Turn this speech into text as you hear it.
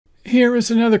Here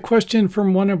is another question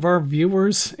from one of our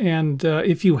viewers, and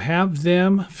if you have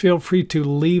them, feel free to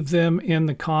leave them in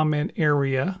the comment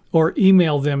area or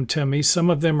email them to me. Some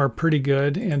of them are pretty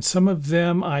good and some of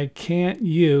them I can't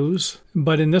use.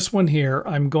 But in this one here,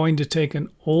 I'm going to take an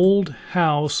old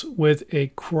house with a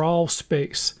crawl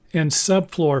space and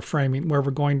subfloor framing where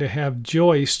we're going to have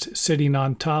joist sitting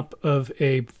on top of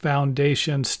a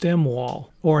foundation stem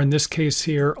wall, or in this case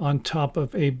here on top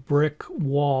of a brick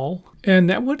wall. And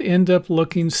that would end up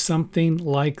looking something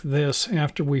like this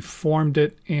after we formed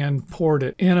it and poured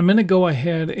it. And I'm going to go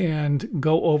ahead and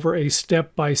go over a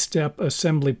step-by-step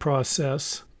assembly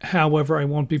process. However, I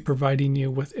won't be providing you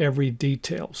with every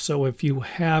detail. So if you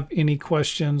have any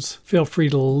questions, feel free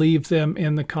to leave them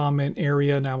in the comment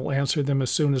area and I will answer them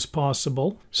as soon as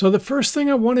possible. So the first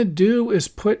thing I want to do is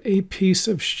put a piece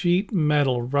of sheet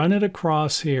metal, run it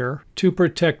across here to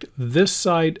protect this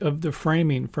side of the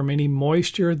framing from any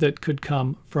moisture that could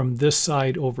come from this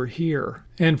side over here.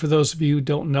 And for those of you who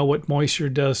don't know what moisture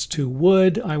does to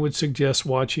wood, I would suggest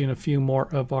watching a few more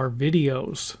of our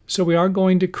videos. So we are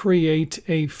going to create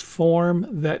a form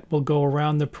that will go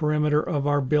around the perimeter of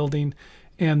our building,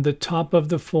 and the top of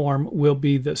the form will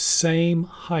be the same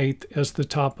height as the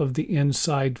top of the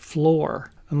inside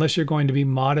floor, unless you're going to be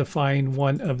modifying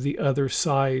one of the other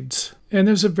sides. And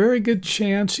there's a very good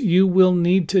chance you will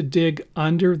need to dig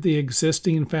under the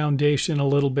existing foundation a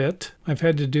little bit. I've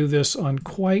had to do this on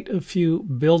quite a few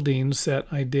buildings that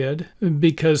I did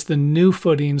because the new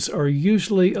footings are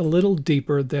usually a little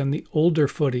deeper than the older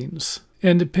footings.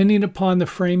 And depending upon the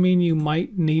framing, you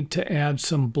might need to add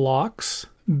some blocks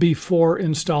before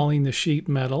installing the sheet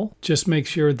metal. Just make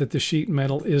sure that the sheet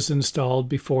metal is installed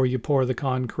before you pour the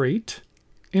concrete.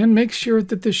 And make sure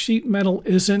that the sheet metal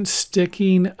isn't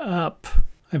sticking up.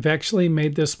 I've actually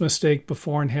made this mistake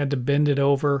before and had to bend it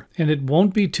over, and it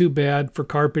won't be too bad for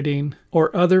carpeting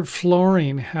or other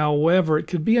flooring. However, it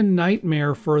could be a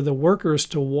nightmare for the workers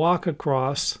to walk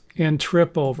across and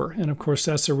trip over. And of course,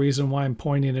 that's the reason why I'm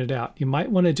pointing it out. You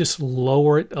might want to just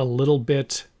lower it a little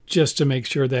bit just to make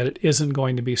sure that it isn't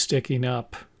going to be sticking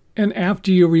up. And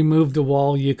after you remove the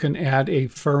wall, you can add a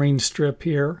furring strip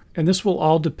here. And this will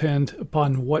all depend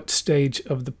upon what stage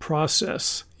of the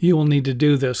process you will need to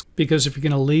do this. Because if you're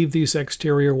going to leave these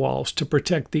exterior walls to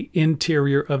protect the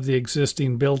interior of the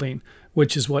existing building,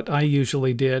 which is what I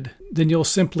usually did, then you'll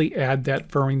simply add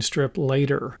that furring strip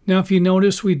later. Now, if you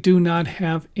notice, we do not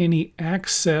have any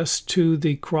access to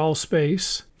the crawl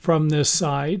space from this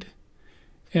side.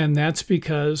 And that's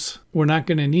because we're not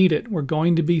going to need it. We're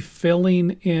going to be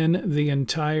filling in the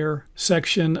entire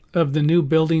section of the new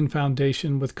building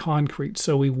foundation with concrete.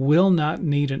 So we will not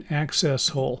need an access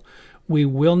hole. We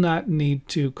will not need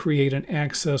to create an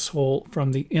access hole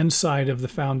from the inside of the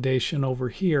foundation over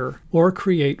here or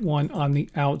create one on the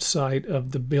outside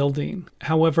of the building.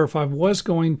 However, if I was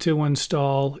going to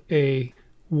install a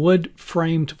wood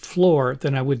framed floor,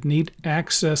 then I would need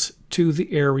access to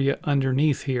the area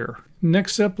underneath here.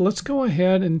 Next up, let's go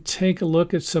ahead and take a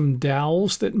look at some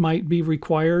dowels that might be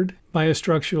required by a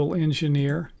structural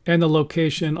engineer and the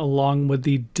location along with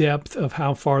the depth of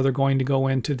how far they're going to go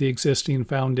into the existing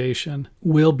foundation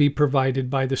will be provided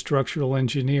by the structural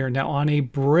engineer. Now, on a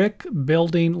brick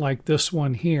building like this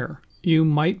one here, you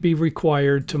might be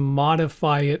required to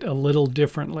modify it a little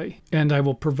differently, and I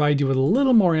will provide you with a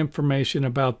little more information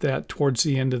about that towards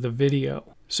the end of the video.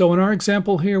 So in our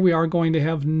example here, we are going to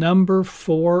have number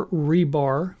 4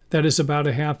 rebar that is about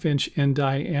a 1/2 inch in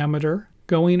diameter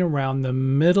going around the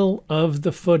middle of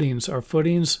the footings. Our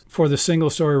footings for the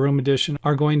single-story room addition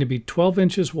are going to be 12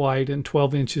 inches wide and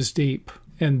 12 inches deep.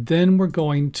 And then we're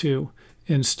going to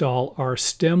install our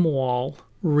stem wall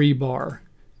rebar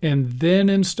and then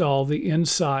install the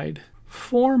inside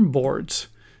form boards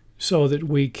so that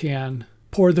we can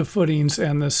pour the footings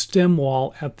and the stem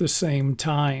wall at the same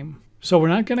time. So we're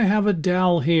not going to have a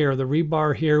dowel here. The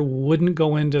rebar here wouldn't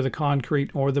go into the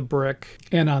concrete or the brick.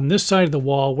 And on this side of the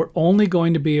wall, we're only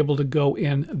going to be able to go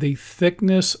in the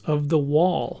thickness of the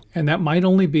wall. And that might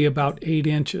only be about 8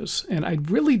 inches. And I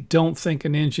really don't think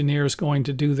an engineer is going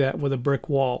to do that with a brick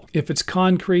wall. If it's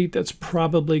concrete, that's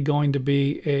probably going to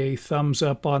be a thumbs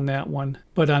up on that one.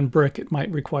 But on brick, it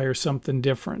might require something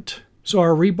different. So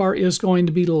our rebar is going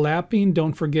to be lapping.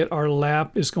 Don't forget our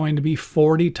lap is going to be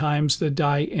 40 times the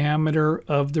diameter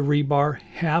of the rebar.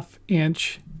 1/2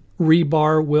 inch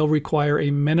rebar will require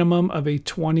a minimum of a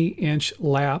 20-inch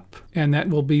lap, and that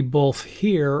will be both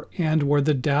here and where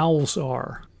the dowels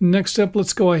are. Next up,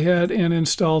 let's go ahead and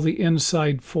install the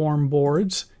inside form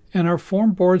boards. And our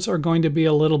form boards are going to be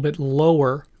a little bit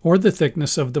lower or the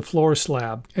thickness of the floor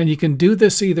slab. And you can do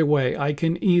this either way. I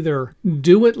can either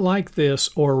do it like this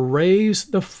or raise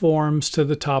the forms to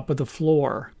the top of the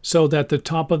floor so that the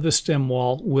top of the stem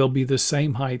wall will be the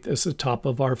same height as the top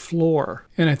of our floor.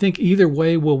 And I think either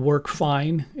way will work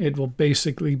fine. It will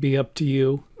basically be up to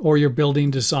you or your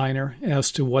building designer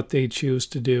as to what they choose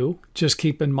to do. Just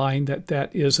keep in mind that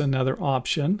that is another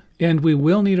option. And we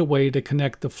will need a way to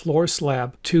connect the floor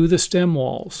slab to the stem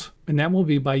walls. And that will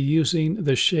be by using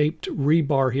the shaped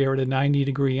rebar here at a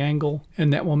 90-degree angle.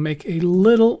 And that will make a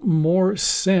little more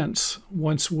sense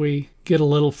once we get a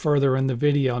little further in the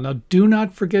video. Now, do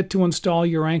not forget to install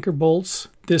your anchor bolts.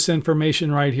 This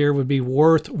information right here would be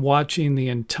worth watching the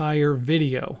entire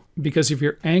video, because if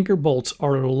your anchor bolts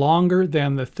are longer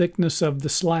than the thickness of the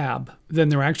slab, then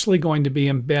they're actually going to be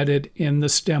embedded in the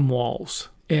stem walls.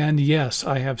 And yes,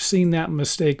 I have seen that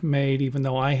mistake made, even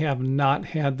though I have not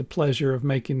had the pleasure of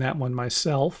making that one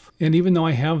myself. And even though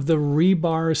I have the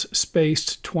rebars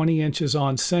spaced 20 inches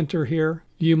on center here,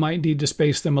 you might need to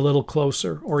space them a little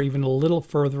closer or even a little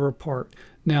further apart.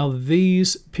 Now,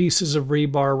 these pieces of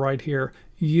rebar right here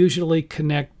usually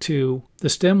connect to the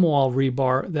stem wall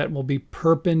rebar that will be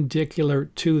perpendicular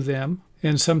to them.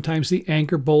 And sometimes the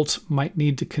anchor bolts might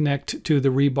need to connect to the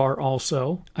rebar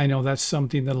also. I know that's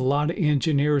something that a lot of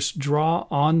engineers draw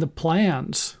on the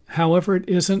plans. However, it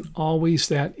isn't always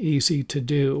that easy to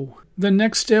do. The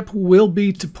next step will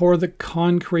be to pour the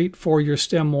concrete for your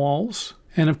stem walls.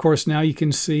 And of course, now you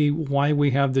can see why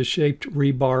we have the shaped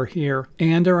rebar here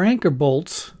and our anchor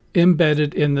bolts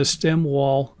embedded in the stem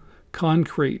wall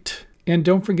concrete. And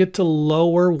don't forget to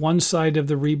lower one side of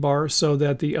the rebar so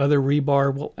that the other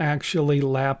rebar will actually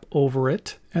lap over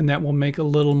it. And that will make a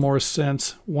little more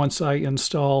sense once I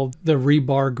install the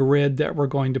rebar grid that we're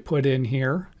going to put in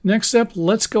here. Next up,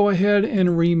 let's go ahead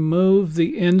and remove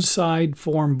the inside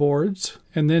form boards.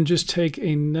 And then just take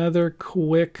another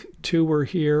quick tour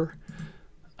here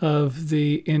of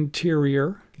the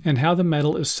interior and how the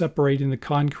metal is separating the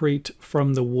concrete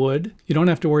from the wood. You don't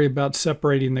have to worry about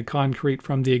separating the concrete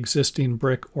from the existing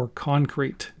brick or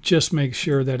concrete. Just make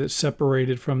sure that it's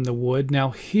separated from the wood.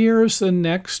 Now, here's the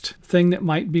next thing that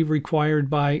might be required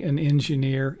by an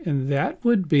engineer, and that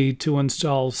would be to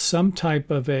install some type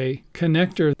of a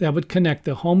connector that would connect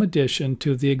the home addition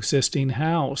to the existing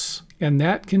house. And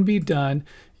that can be done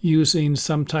using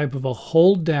some type of a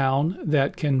hold down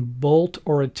that can bolt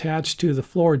or attach to the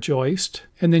floor joist,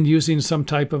 and then using some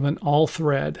type of an all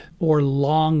thread or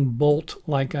long bolt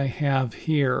like I have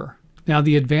here. Now,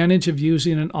 the advantage of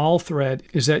using an all thread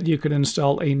is that you could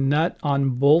install a nut on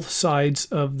both sides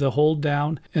of the hold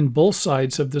down and both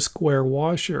sides of the square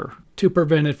washer to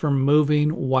prevent it from moving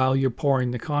while you're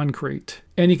pouring the concrete.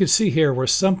 And you can see here where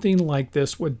something like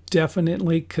this would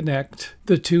definitely connect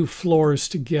the two floors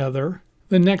together.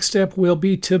 The next step will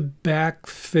be to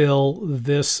backfill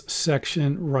this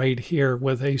section right here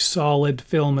with a solid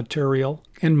fill material.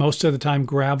 And most of the time,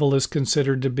 gravel is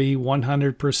considered to be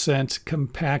 100%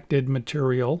 compacted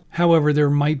material. However, there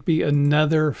might be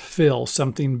another fill,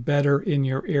 something better in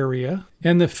your area.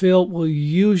 And the fill will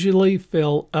usually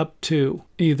fill up to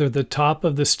either the top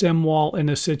of the stem wall in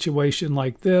a situation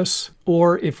like this,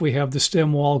 or if we have the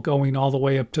stem wall going all the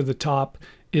way up to the top,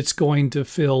 it's going to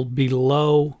fill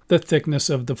below the thickness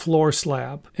of the floor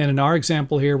slab. And in our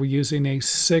example here, we're using a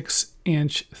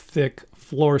 6-inch thick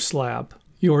floor slab.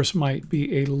 Yours might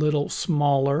be a little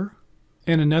smaller.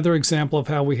 And another example of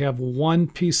how we have one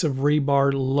piece of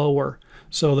rebar lower.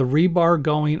 So the rebar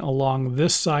going along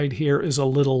this side here is a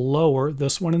little lower,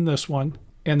 this one and this one.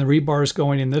 And the rebars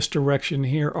going in this direction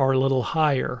here are a little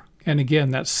higher. And again,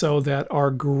 that's so that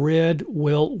our grid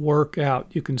will work out.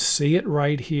 You can see it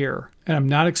right here. And I'm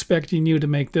not expecting you to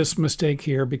make this mistake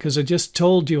here because I just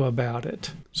told you about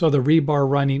it. So the rebar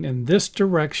running in this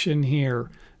direction here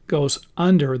goes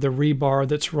under the rebar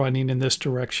that's running in this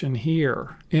direction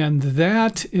here. And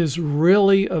that is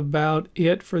really about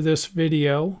it for this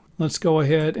video. Let's go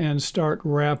ahead and start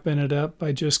wrapping it up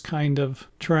by just kind of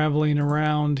traveling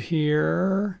around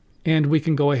here. And we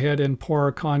can go ahead and pour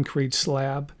a concrete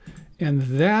slab. And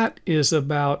that is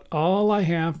about all I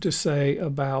have to say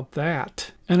about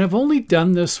that. And I've only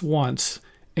done this once,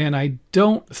 and I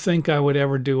don't think I would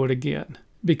ever do it again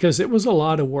because it was a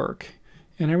lot of work.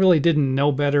 And I really didn't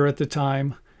know better at the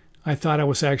time. I thought I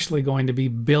was actually going to be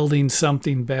building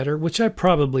something better, which I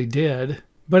probably did.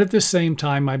 But at the same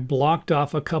time, I blocked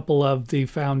off a couple of the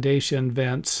foundation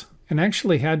vents and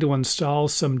actually had to install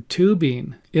some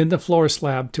tubing in the floor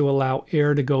slab to allow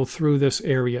air to go through this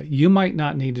area. You might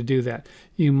not need to do that.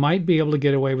 You might be able to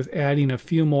get away with adding a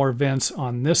few more vents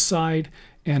on this side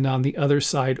and on the other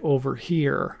side over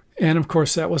here. And of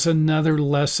course, that was another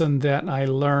lesson that I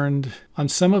learned on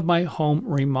some of my home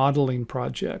remodeling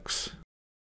projects.